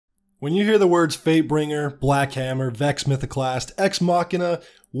When you hear the words Fatebringer, Black Hammer, Vex Mythoclast, Ex Machina,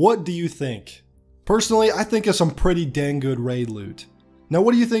 what do you think? Personally, I think of some pretty dang good raid loot. Now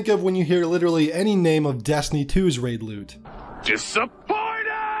what do you think of when you hear literally any name of Destiny 2's raid loot? Disappointed!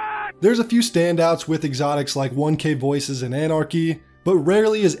 There's a few standouts with exotics like 1K Voices and Anarchy, but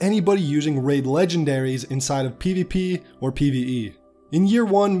rarely is anybody using raid legendaries inside of PvP or PvE. In year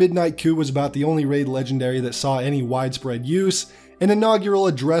 1, Midnight Coup was about the only raid legendary that saw any widespread use, and Inaugural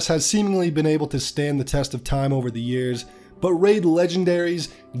Address has seemingly been able to stand the test of time over the years, but raid legendaries,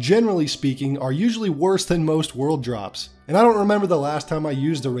 generally speaking, are usually worse than most world drops, and I don't remember the last time I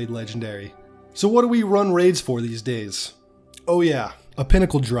used a raid legendary. So what do we run raids for these days? Oh yeah, a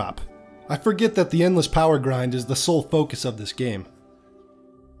pinnacle drop. I forget that the endless power grind is the sole focus of this game.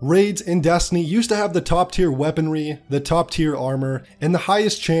 Raids in Destiny used to have the top tier weaponry, the top tier armor, and the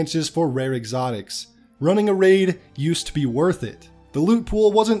highest chances for rare exotics. Running a raid used to be worth it. The loot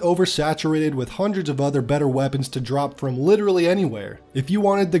pool wasn't oversaturated with hundreds of other better weapons to drop from literally anywhere. If you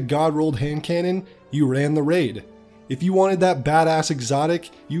wanted the god-rolled hand cannon, you ran the raid. If you wanted that badass exotic,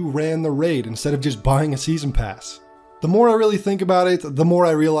 you ran the raid instead of just buying a season pass. The more I really think about it, the more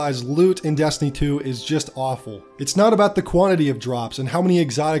I realize loot in Destiny 2 is just awful. It's not about the quantity of drops and how many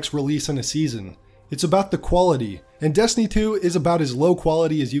exotics release in a season. It's about the quality, and Destiny 2 is about as low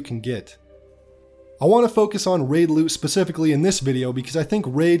quality as you can get. I want to focus on raid loot specifically in this video because I think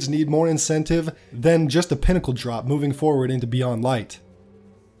raids need more incentive than just a pinnacle drop moving forward into Beyond Light.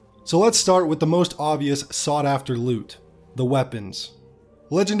 So let's start with the most obvious sought after loot, the weapons.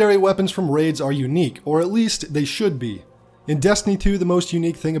 Legendary weapons from raids are unique, or at least they should be. In Destiny 2, the most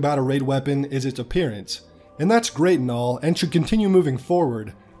unique thing about a raid weapon is its appearance, and that's great and all and should continue moving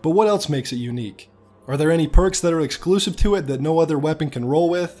forward, but what else makes it unique? Are there any perks that are exclusive to it that no other weapon can roll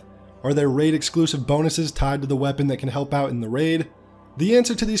with? Are there raid exclusive bonuses tied to the weapon that can help out in the raid? The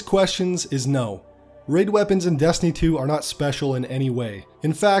answer to these questions is no. Raid weapons in Destiny 2 are not special in any way.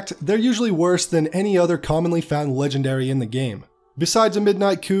 In fact, they're usually worse than any other commonly found legendary in the game. Besides a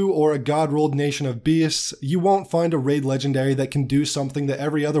Midnight Coup or a god-rolled Nation of Beasts, you won't find a raid legendary that can do something that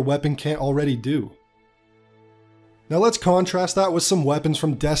every other weapon can't already do. Now let's contrast that with some weapons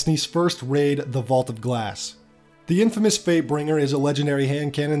from Destiny's first raid, the Vault of Glass. The infamous Fatebringer is a legendary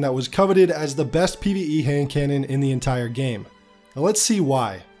hand cannon that was coveted as the best PvE hand cannon in the entire game. Now let's see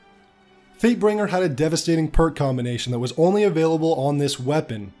why. Fatebringer had a devastating perk combination that was only available on this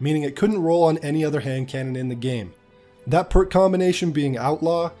weapon, meaning it couldn't roll on any other hand cannon in the game. That perk combination being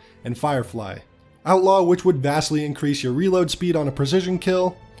Outlaw and Firefly. Outlaw, which would vastly increase your reload speed on a precision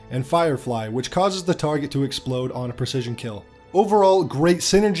kill, and Firefly, which causes the target to explode on a precision kill. Overall, great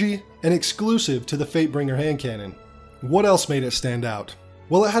synergy and exclusive to the Fatebringer hand cannon. What else made it stand out?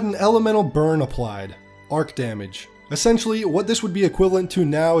 Well, it had an elemental burn applied, arc damage. Essentially, what this would be equivalent to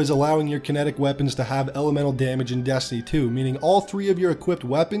now is allowing your kinetic weapons to have elemental damage in Destiny 2, meaning all 3 of your equipped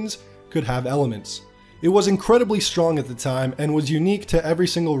weapons could have elements. It was incredibly strong at the time and was unique to every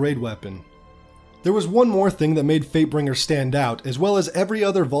single raid weapon. There was one more thing that made Fatebringer stand out, as well as every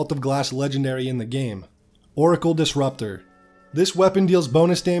other Vault of Glass legendary in the game. Oracle Disruptor. This weapon deals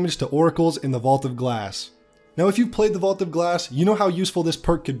bonus damage to oracles in the Vault of Glass. Now if you've played the Vault of Glass, you know how useful this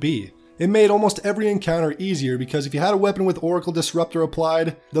perk could be. It made almost every encounter easier because if you had a weapon with Oracle Disruptor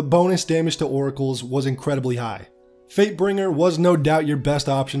applied, the bonus damage to oracles was incredibly high. Fatebringer was no doubt your best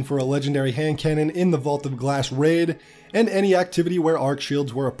option for a legendary hand cannon in the Vault of Glass raid, and any activity where arc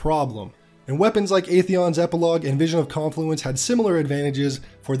shields were a problem. And weapons like Atheon's Epilogue and Vision of Confluence had similar advantages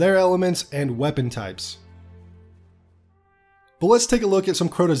for their elements and weapon types. But let's take a look at some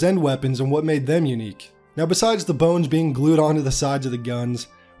Crota's End weapons and what made them unique. Now besides the bones being glued onto the sides of the guns,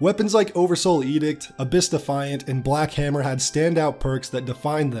 weapons like Oversoul Edict, Abyss Defiant, and Black Hammer had standout perks that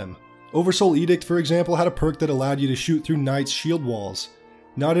defined them. Oversoul Edict, for example, had a perk that allowed you to shoot through Knight's shield walls.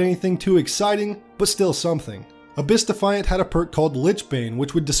 Not anything too exciting, but still something. Abyss Defiant had a perk called Lichbane,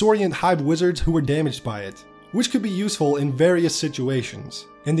 which would disorient Hive wizards who were damaged by it, which could be useful in various situations.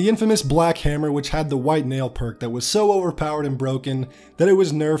 And the infamous Black Hammer, which had the White Nail perk that was so overpowered and broken that it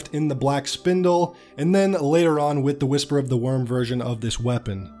was nerfed in the Black Spindle, and then later on with the Whisper of the Worm version of this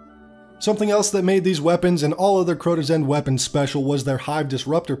weapon. Something else that made these weapons and all other Crota's End weapons special was their Hive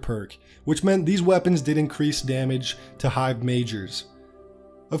Disruptor perk, which meant these weapons did increase damage to Hive Majors.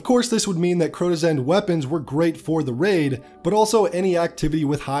 Of course, this would mean that Crota's End weapons were great for the raid, but also any activity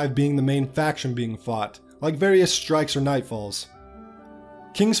with Hive being the main faction being fought, like various strikes or nightfalls.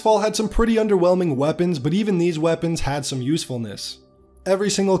 Kingsfall had some pretty underwhelming weapons, but even these weapons had some usefulness. Every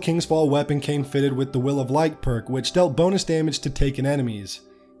single Kingsfall weapon came fitted with the Will of Light perk, which dealt bonus damage to taken enemies.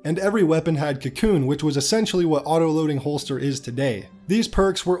 And every weapon had Cocoon, which was essentially what auto-loading holster is today. These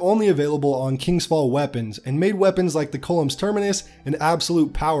perks were only available on King's Fall weapons, and made weapons like the Column's Terminus an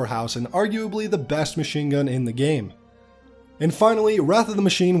absolute powerhouse and arguably the best machine gun in the game. And finally, Wrath of the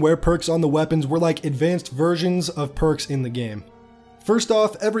Machine, where perks on the weapons were like advanced versions of perks in the game. First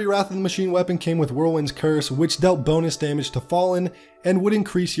off, every Wrath of the Machine weapon came with Whirlwind's Curse, which dealt bonus damage to Fallen and would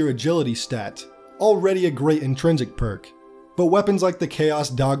increase your agility stat. Already a great intrinsic perk. But weapons like the Chaos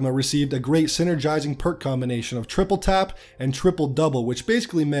Dogma received a great synergizing perk combination of triple tap and triple double, which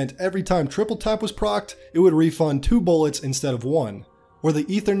basically meant every time triple tap was procced, it would refund 2 bullets instead of 1. Or the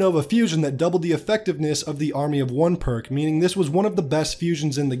Aether Nova fusion that doubled the effectiveness of the Army of 1 perk, meaning this was one of the best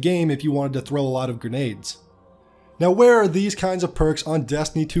fusions in the game if you wanted to throw a lot of grenades. Now where are these kinds of perks on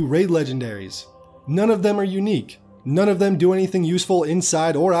Destiny 2 raid legendaries? None of them are unique. None of them do anything useful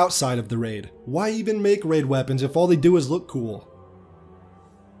inside or outside of the raid. Why even make raid weapons if all they do is look cool?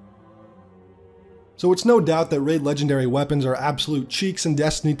 So it's no doubt that raid legendary weapons are absolute cheeks in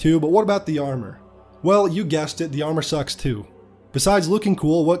Destiny 2, but what about the armor? Well, you guessed it, the armor sucks too. Besides looking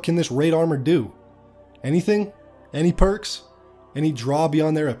cool, what can this raid armor do? Anything? Any perks? Any draw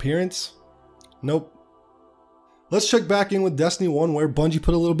beyond their appearance? Nope. Let's check back in with Destiny 1 where Bungie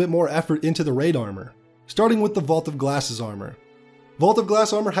put a little bit more effort into the raid armor. Starting with the Vault of Glass's armor. Vault of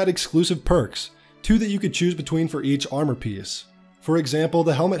Glass armor had exclusive perks, 2 that you could choose between for each armor piece. For example,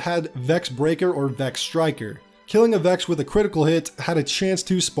 the helmet had Vex Breaker or Vex Striker. Killing a Vex with a critical hit had a chance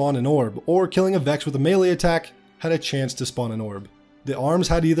to spawn an orb, or killing a Vex with a melee attack had a chance to spawn an orb. The arms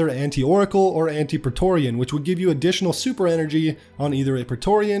had either Anti-Oracle or Anti-Praetorian, which would give you additional super energy on either a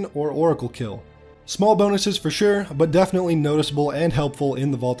Praetorian or Oracle kill. Small bonuses for sure, but definitely noticeable and helpful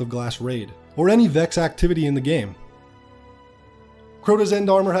in the Vault of Glass raid, or any Vex activity in the game. Crota's End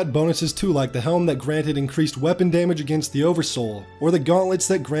armor had bonuses too, like the helm that granted increased weapon damage against the Oversoul, or the gauntlets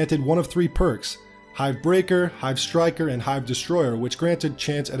that granted one of 3 perks, Hive Breaker, Hive Striker, and Hive Destroyer, which granted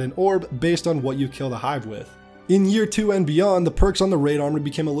chance at an orb based on what you kill the Hive with. In Year 2 and beyond, the perks on the raid armor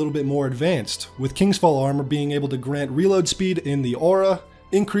became a little bit more advanced, with King's Fall armor being able to grant reload speed in the aura,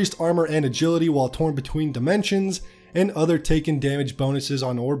 increased armor and agility while torn between dimensions, and other taken damage bonuses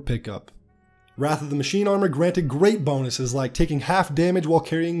on orb pickup. Wrath of the Machine armor granted great bonuses like taking half damage while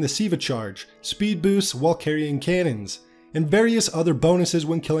carrying the Siva charge, speed boosts while carrying cannons, and various other bonuses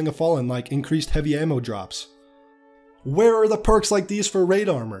when killing a Fallen like increased heavy ammo drops. Where are the perks like these for raid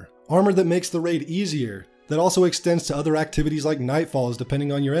armor? Armor that makes the raid easier, that also extends to other activities like Nightfalls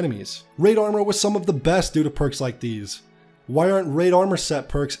depending on your enemies. Raid armor was some of the best due to perks like these. Why aren't raid armor set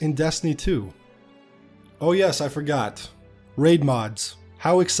perks in Destiny 2? Oh yes, I forgot. Raid mods.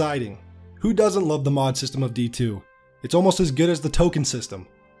 How exciting. Who doesn't love the mod system of D2? It's almost as good as the token system.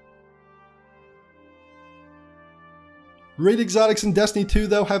 Raid exotics in Destiny 2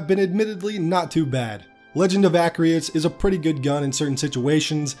 though have been admittedly not too bad. Legend of Acreus is a pretty good gun in certain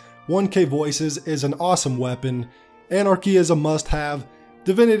situations, 1K Voices is an awesome weapon, Anarchy is a must-have,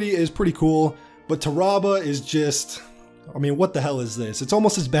 Divinity is pretty cool, but Taraba is just... I mean, what the hell is this? It's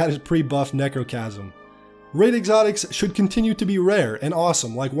almost as bad as pre-buff Necrochasm. Raid exotics should continue to be rare and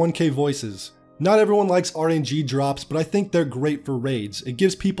awesome like 1K Voices. Not everyone likes RNG drops, but I think they're great for raids. It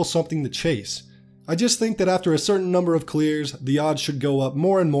gives people something to chase. I just think that after a certain number of clears, the odds should go up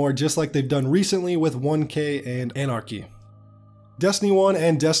more and more just like they've done recently with 1K and Anarchy. Destiny 1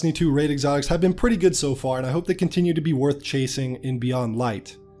 and Destiny 2 raid exotics have been pretty good so far, and I hope they continue to be worth chasing in Beyond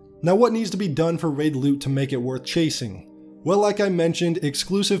Light. Now what needs to be done for raid loot to make it worth chasing? Well, like I mentioned,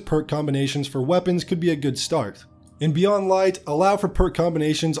 exclusive perk combinations for weapons could be a good start. In Beyond Light, allow for perk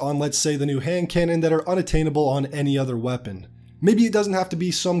combinations on, let's say, the new hand cannon that are unattainable on any other weapon. Maybe it doesn't have to be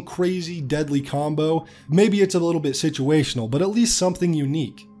some crazy deadly combo, maybe it's a little bit situational, but at least something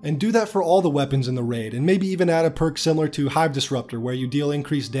unique. And do that for all the weapons in the raid, and maybe even add a perk similar to Hive Disruptor where you deal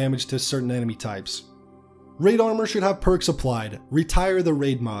increased damage to certain enemy types. Raid armor should have perks applied. Retire the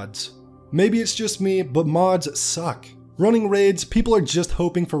raid mods. Maybe it's just me, but mods suck. Running raids, people are just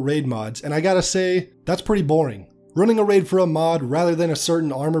hoping for raid mods, and I gotta say, that's pretty boring. Running a raid for a mod rather than a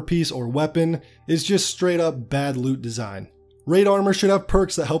certain armor piece or weapon is just straight up bad loot design. Raid armor should have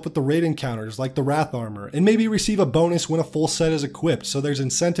perks that help with the raid encounters like the Wrath armor, and maybe receive a bonus when a full set is equipped so there's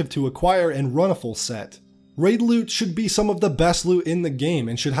incentive to acquire and run a full set. Raid loot should be some of the best loot in the game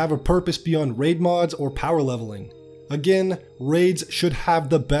and should have a purpose beyond raid mods or power leveling. Again, raids should have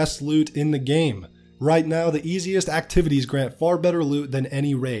the best loot in the game. Right now, the easiest activities grant far better loot than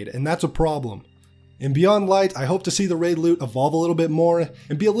any raid, and that's a problem. In Beyond Light, I hope to see the raid loot evolve a little bit more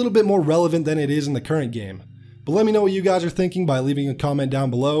and be a little bit more relevant than it is in the current game. But let me know what you guys are thinking by leaving a comment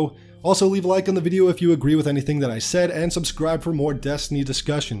down below. Also, leave a like on the video if you agree with anything that I said, and subscribe for more Destiny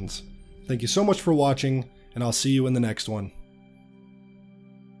discussions. Thank you so much for watching, and I'll see you in the next one.